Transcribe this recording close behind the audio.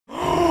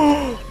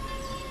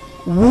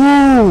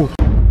Woo!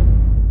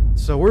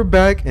 So we're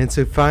back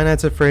into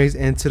finance and phrase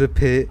into the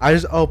pit. I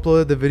just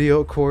uploaded the video,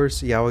 of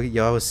course. Y'all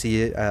will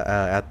see it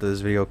after this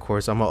video, of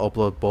course. I'm gonna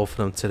upload both of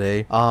them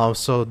today.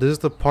 So this is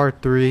the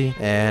part 3,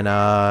 and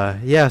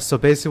yeah. So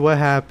basically, what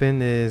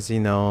happened is,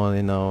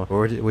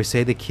 we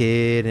saved the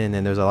kid, and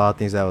then there's a lot of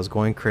things that was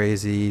going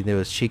crazy. There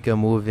was Chica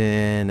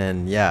moving,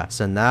 and yeah.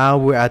 So now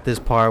we're at this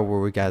part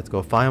where we got to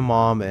go find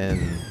mom, and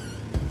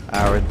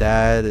our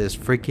dad is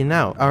freaking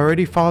out. I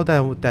already followed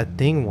that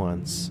thing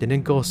once.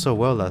 Didn't go so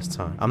well last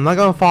time. I'm not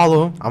gonna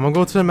follow him. I'm gonna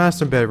go to the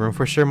master bedroom.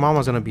 For sure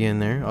mama's gonna be in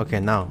there.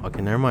 Okay,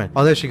 never mind.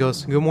 Oh, there she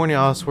goes. Good morning,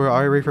 Oswald.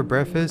 Are you ready for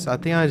breakfast? I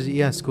think I just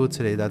eat at school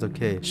today. That's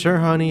okay. Sure,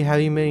 honey.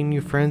 Have you made any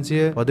new friends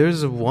yet? Well,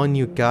 there's one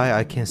new guy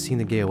I can't seem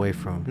to get away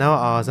from. Now,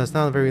 Oz, that's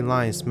not very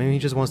nice. Maybe he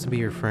just wants to be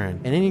your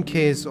friend. In any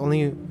case,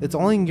 it's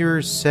only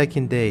your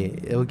second day.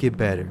 It'll get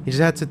better. You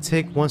just have to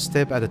take one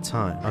step at a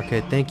time.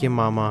 Okay, thank you,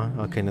 mama.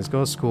 Okay, let's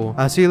go to school.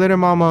 I'll see you later,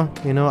 mama.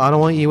 I don't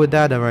want to eat with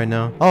dad right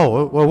now.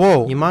 Oh,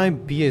 whoa. You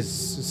might be a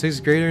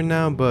 6th grader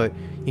now, but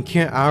you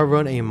can't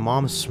outrun a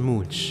mom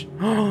smooch.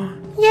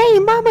 Yay,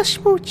 mama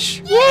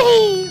smooch.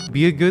 Yay.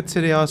 Be good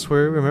today, I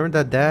swear. Remember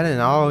that, dad,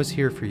 and I'll always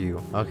here for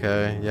you.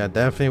 Okay, yeah,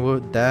 definitely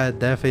would.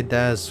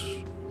 Dad's.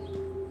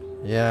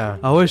 Yeah,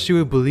 I wish you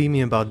would believe me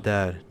about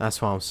that.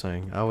 That's what I'm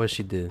saying. I wish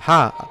you did.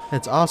 Ha!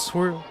 It's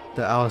Oswald.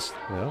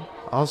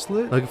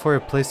 Oslet? Looking for a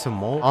place to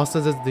mold?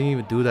 Oslet didn't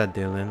even do that,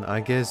 Dylan. I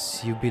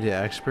guess you be the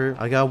expert.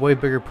 I got way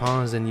bigger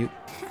problems than you.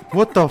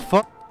 What the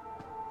fuck?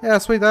 Yeah,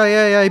 sweet.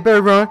 Yeah, you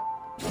better run.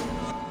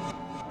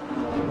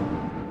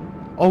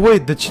 Oh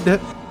wait,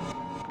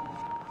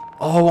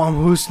 oh, I'm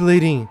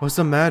hallucinating. What's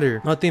the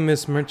matter? Nothing,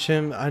 Miss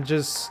Merchant. I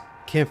just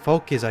can't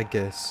focus, I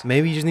guess.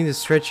 Maybe you just need to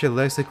stretch your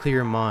legs to clear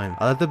your mind.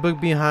 I left the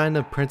book behind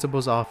the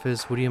principal's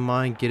office. Would you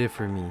mind get it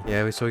for me?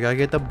 Yeah, so we gotta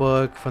get the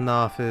book from the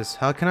office.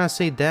 How can I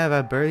say that?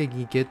 I barely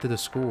can get to the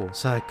school.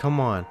 So like,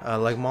 come on.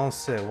 Like mom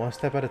said, one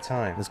step at a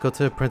time. Let's go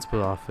to the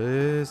principal's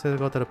office. Let's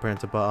go to the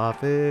principal's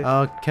office.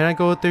 Can I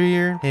go through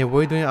here? Hey, what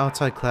are you doing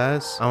outside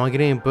class? I'm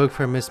getting a book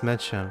for Miss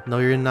Metcham. No,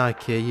 you're not,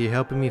 kid. You're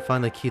helping me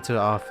find the key to the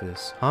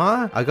office.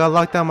 Huh? I got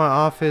locked out of my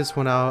office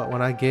when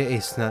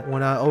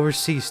I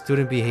oversee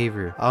student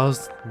behavior. I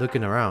was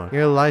looking around.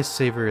 You're a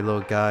lifesaver,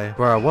 little guy.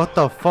 Bro, what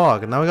the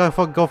fuck? Now we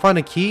gotta go find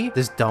a key?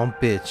 This dumb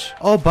bitch.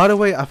 Oh, by the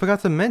way, I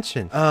forgot to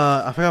mention.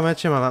 I forgot to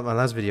mention my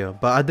last video,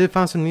 but I did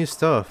find some new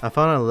stuff. I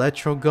found an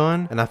electro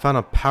gun, and I found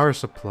a power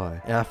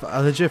supply. And I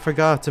legit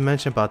forgot to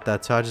mention about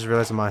that, so I just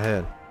realized in my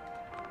head.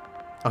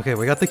 Okay,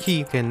 we got the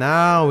key. Okay,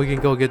 now we can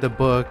go get the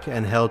book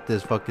and help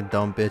this fucking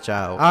dumb bitch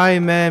out.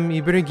 Alright, ma'am,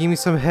 you better give me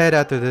some head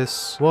after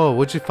this. Whoa,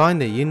 where'd you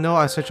find it?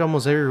 I searched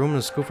almost every room in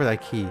the school for that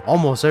key.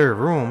 Almost every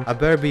room? I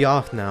better be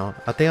off now.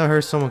 I think I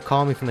heard someone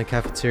call me from the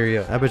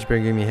cafeteria. That bitch better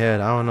give me head.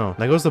 I don't know.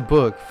 There goes the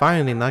book.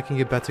 Finally, now I can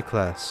get back to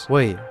class.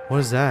 Wait, what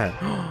is that?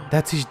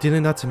 That teacher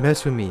didn't not to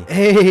mess with me.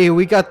 Hey,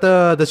 we got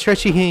the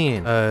stretchy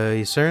hand.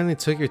 You certainly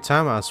took your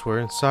time, I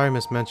swear. Sorry,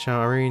 Miss Menchon.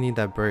 I really need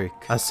that break.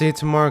 I'll see you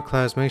tomorrow,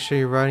 class. Make sure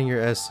you're writing your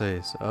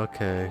essays.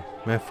 Okay,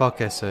 man, fuck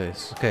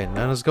essays. Okay,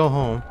 now let's go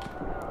home.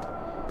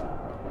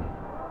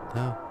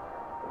 No.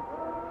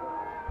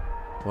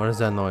 What is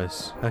that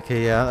noise?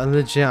 Okay, yeah, I'm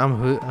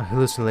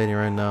hallucinating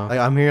right now. Like,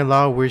 I'm hearing a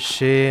lot of weird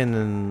shit, and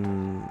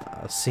then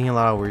seeing a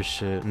lot of weird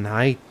shit.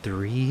 Night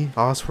 3?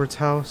 Oswald's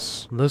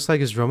house? Looks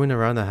like it's roaming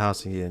around the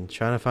house again,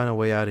 trying to find a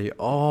way out of here.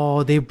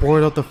 Oh, they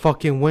boarded up the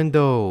fucking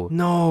window.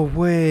 No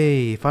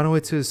way. Find a way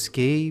to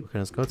escape? Okay,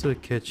 let's go to the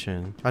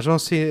kitchen. I just want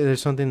to see if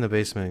there's something in the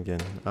basement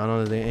again. I don't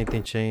know if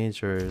anything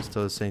changed, or it's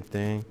still the same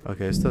thing.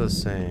 Okay, it's still the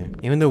same.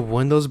 Even the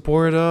windows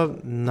boarded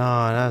up?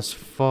 Nah, that's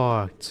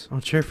fucked.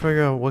 I'm trying to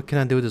figure out what can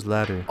I do with this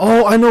ladder.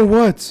 Oh, I know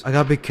what. I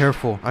gotta be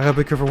careful.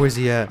 Where's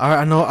he at?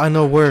 Alright, I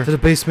know where. To the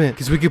basement.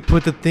 Because we could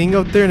put the thing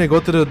up there and then go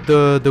to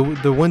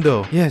the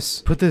window.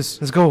 Yes, put this.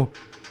 Let's go.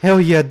 Hell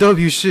yeah,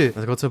 W shit.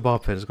 Let's go to the ball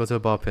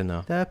pit.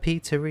 Now. The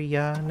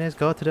pizzeria. Let's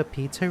go to the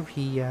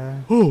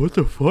pizzeria. Oh, what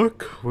the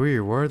fuck?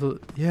 Weird.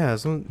 Yeah,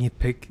 you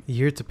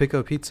here to pick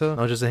up pizza?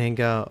 No, just to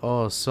hang out.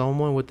 Oh,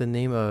 someone with the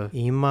name of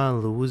Ima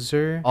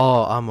Loser.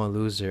 Oh, I'm a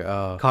loser.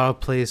 Caught a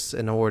place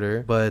in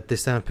order, but they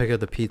stand to pick up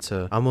the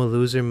pizza. I'm a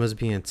loser, must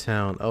be in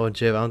town. Oh,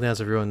 Jib, I don't think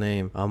that's a real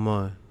name. I'm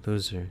a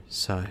loser.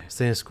 Sigh.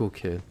 Stay in school,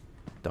 kid.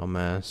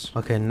 Dumbass.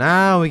 Okay,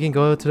 now we can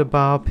go to the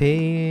ball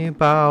pit.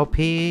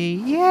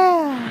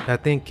 Yeah.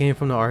 That thing came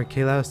from the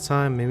arcade last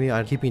time. Maybe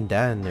I'm keeping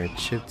that in there.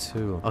 Chip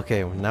too.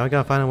 Okay, now we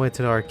gotta find a way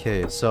to the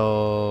arcade.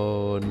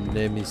 So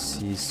let me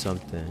see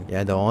something.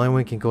 Yeah, the only way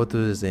we can go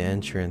through is the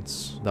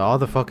entrance. All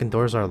the fucking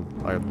doors are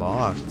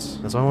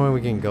locked. That's the only way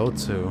we can go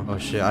to. Oh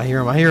shit, I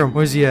hear him.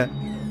 Where's he at?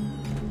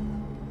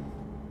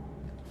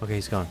 Okay,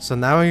 he's gone. So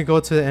now we can go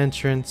to the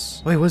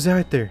entrance. Wait, what's that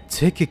right there?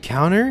 Ticket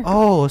counter?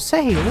 Oh,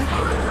 say what?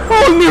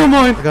 Oh, never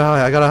mind.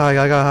 I gotta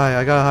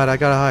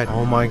hide.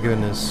 Oh my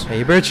goodness. Hey,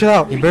 you better chill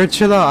out.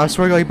 I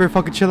swear to God, you better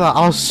fucking chill out.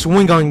 I'll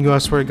swing on you, I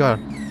swear to God.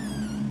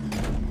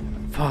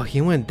 Fuck, he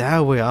went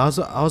that way. I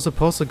was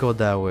supposed to go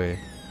that way.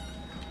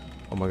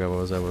 Oh my god, what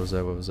was that? What was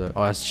that? What was that?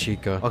 Oh, that's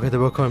Chica. Okay, they're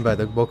both coming back.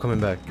 They're both coming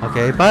back.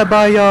 Okay,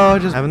 bye-bye, y'all.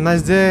 Just have a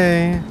nice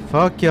day.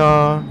 Fuck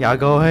y'all. Y'all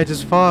go ahead,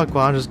 just fuck.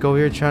 Well, I'll just go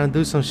here trying to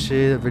do some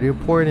shit. Very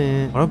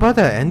important. What about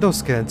that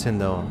endoskeleton,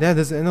 though? Yeah,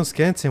 there's an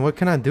endoskeleton. What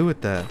can I do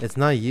with that? It's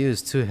not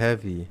used. Too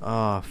heavy.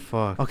 Oh,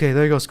 fuck. Okay,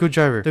 there you go.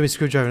 Screwdriver. There be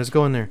screwdriver. Let's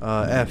go in there.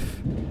 F.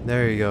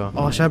 There you go.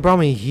 Oh, should I brought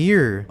me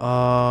here?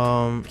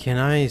 Can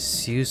I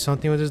use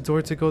something with this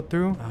door to go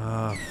through?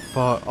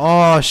 Fuck.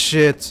 Oh,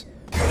 shit.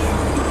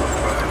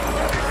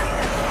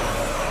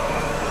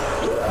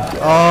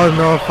 Oh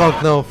no,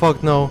 fuck no,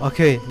 fuck no.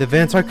 Okay, the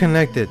vents are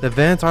connected. The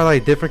vents are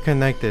like different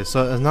connected.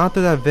 So it's not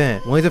to that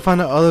vent. We need to find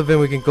the other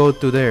vent we can go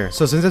through there.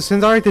 So since I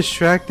already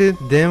distracted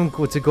them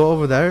to go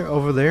over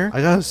there,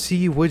 I gotta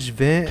see which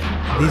vent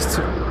these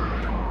two.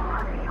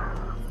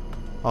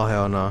 Oh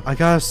hell no. I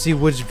gotta see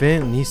which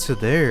vent leads to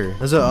there.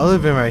 There's another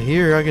vent right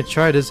here. I can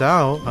try this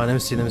out. Oh, let me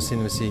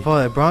see.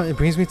 Fuck, it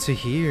brings me to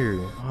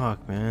here.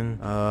 Fuck, man.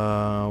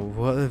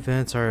 What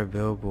vents are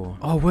available?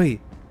 Oh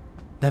wait.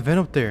 That vent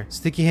up there.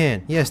 Sticky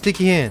hand. Yeah,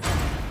 sticky hand.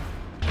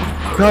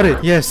 Got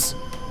it. Yes.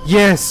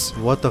 Yes.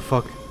 What the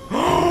fuck?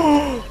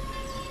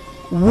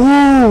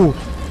 Whoa.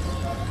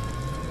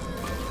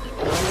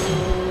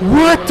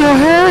 What the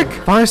heck?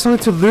 Find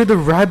something to lure the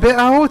rabbit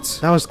out?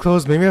 That was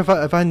close. Maybe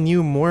if I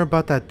knew more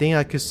about that thing,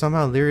 I could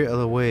somehow lure it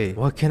away.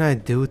 What can I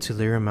do to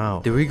lure him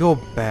out? Did we go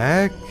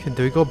back? Did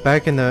we go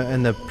back in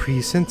the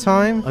precinct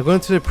time? I'm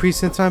going to the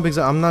precinct time because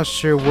I'm not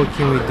sure what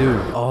can we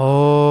do.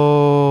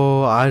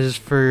 Oh, I just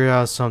figured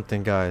out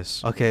something,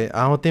 guys. Okay,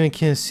 I don't think we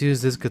can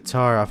use this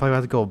guitar. I probably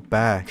have to go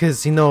back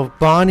because, you know,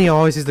 Bonnie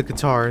always uses the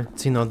guitar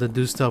to, you know, to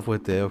do stuff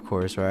with it, of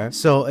course, right?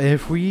 So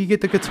if we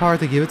get the guitar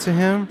to give it to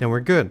him, then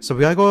we're good. So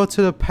we gotta go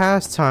to the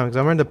past time because I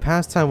remember the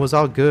past time was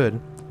all good.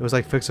 It was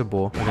like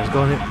fixable. Okay, let's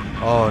go in here.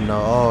 Oh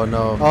no, oh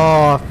no.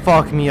 Oh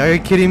fuck me. Are you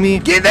kidding me?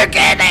 Get there,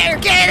 get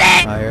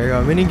it! Alright, here we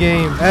go. Mini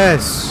game.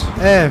 S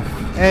F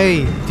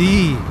A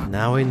D.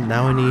 Now we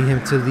need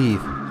him to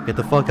leave. Get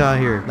the fuck out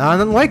of here.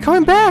 Nah, why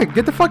coming back?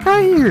 Get the fuck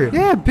out of here.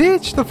 Yeah,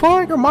 bitch. The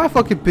fuck? You're my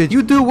fucking bitch.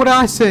 You do what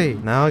I say.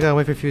 Now I gotta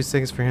wait for a few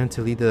seconds for him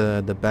to leave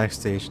the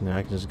backstage. And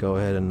I can just go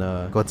ahead and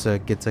go to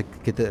get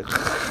the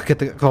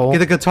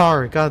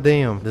guitar. God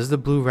damn. This is the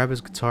Blue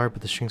Rabbit's guitar,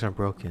 but the strings are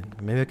broken.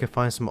 Maybe I can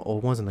find some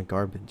old ones in the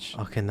garbage.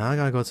 Okay, now I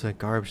gotta go to the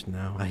garbage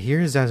now. I hear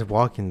his ass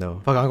walking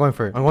though. Fuck, I'm going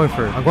for it. I'm going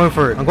for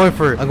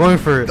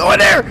it. Go in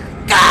there.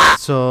 Gah!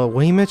 So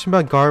when he mentioned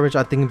about garbage,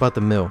 I think about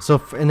the mill.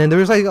 So and then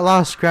there's like a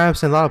lot of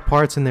scraps and a lot of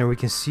parts in there we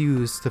can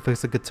use to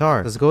fix the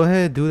guitar. Let's go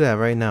ahead and do that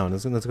right now.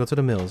 Let's go to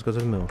the mill. Let's go to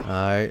the mill. All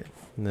right.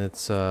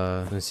 Let's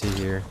see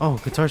here. Oh,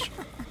 guitar.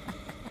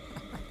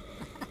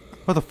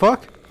 What the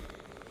fuck?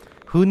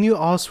 Who knew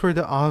Oswald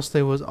the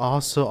Osley was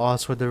also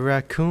Oswald the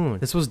Raccoon?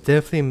 This was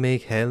definitely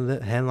make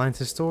headlines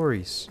and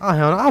stories. Oh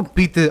hell no, I'll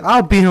beat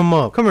him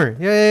up. Come here.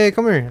 Yeah,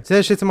 come here. Say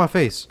that shit to my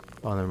face.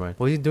 Oh, never mind.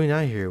 What are you doing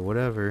out here?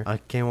 Whatever. I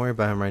can't worry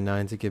about him right now.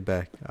 I need to get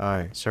back.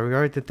 Alright. So we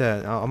already did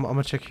that. I'm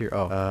gonna check here.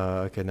 Oh,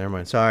 okay. Never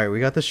mind. So, alright.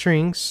 We got the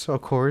strings.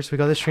 Of course. We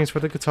got the strings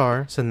for the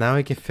guitar. So now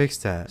we can fix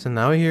that. So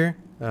now we're here.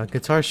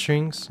 Guitar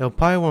strings. It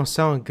probably won't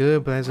sound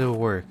good, but as it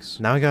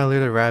works. Now we gotta lure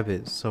the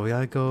rabbit. So we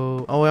gotta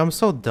go. Oh, wait, I'm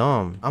so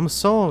dumb. I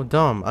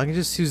can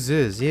just use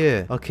this.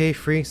 Yeah. Okay,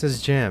 freaks.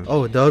 Let's jam.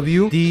 Oh,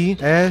 W, D,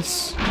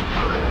 S.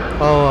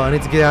 Oh, I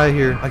need to get out of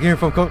here. I can hear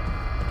from.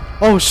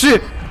 Oh,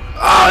 shit.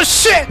 Oh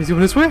shit! He's going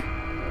this way?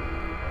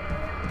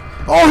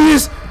 Oh, he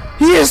is!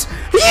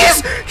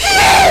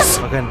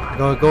 Okay,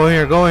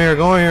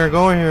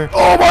 go in here.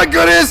 Oh my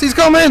goodness, he's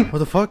coming! What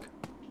the fuck?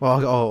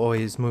 Oh,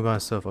 he's moving by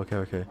himself. Okay.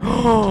 Okay.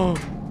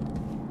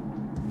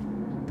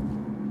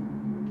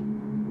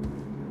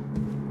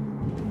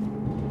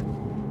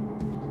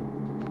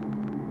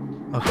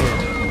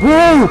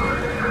 Whoa!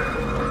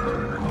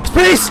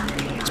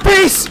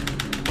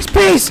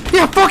 Space!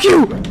 Yeah, fuck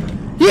you!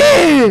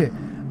 Yeah!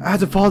 I had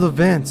to follow the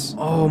vents.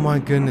 Oh my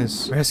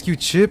goodness. Rescue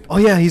Chip? Oh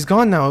yeah, he's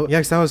gone now. Yeah,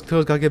 'cause that was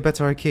close. Gotta get back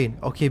to arcade.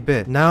 Okay,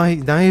 bet. Now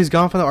he's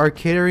gone from the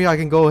arcade area. I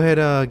can go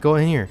ahead go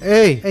in here.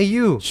 Hey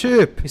you,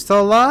 Chip. You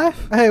still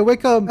alive? Hey,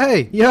 wake up.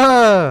 Hey,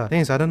 yeah.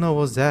 Thanks, I don't know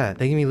what was that.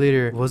 Thank me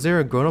later. Was there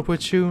a grown-up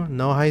with you?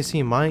 No, how you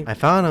see Mike? I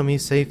found him.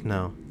 He's safe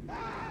now.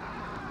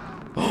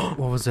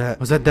 What was that?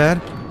 Was that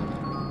Dad?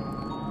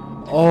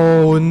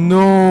 Oh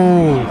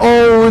no!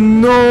 Oh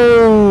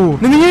no!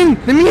 Let me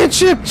in!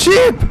 Chip!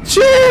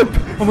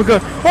 Oh my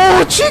god!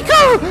 Oh,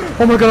 Chica!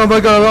 Oh my god! Oh,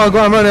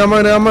 I'm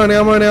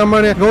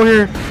running! Go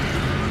here!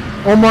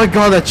 Oh my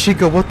god, that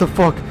Chica! What the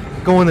fuck?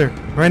 Go in there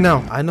right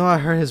now! I know I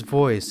heard his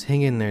voice.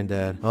 Hang in there,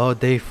 Dad. Oh,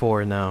 day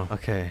 4 now.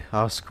 Okay,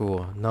 how's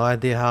school? No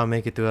idea how I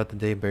make it throughout the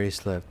day. Barely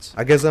slept.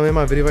 I guess I made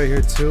my video right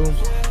here too.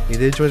 If you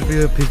did enjoy this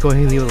video, please go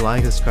ahead and leave a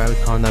like, subscribe,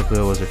 comment down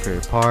below. What was your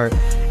favorite part?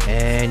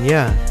 And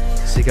yeah.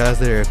 See you guys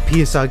later.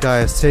 Peace out,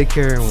 guys. Take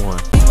care, everyone.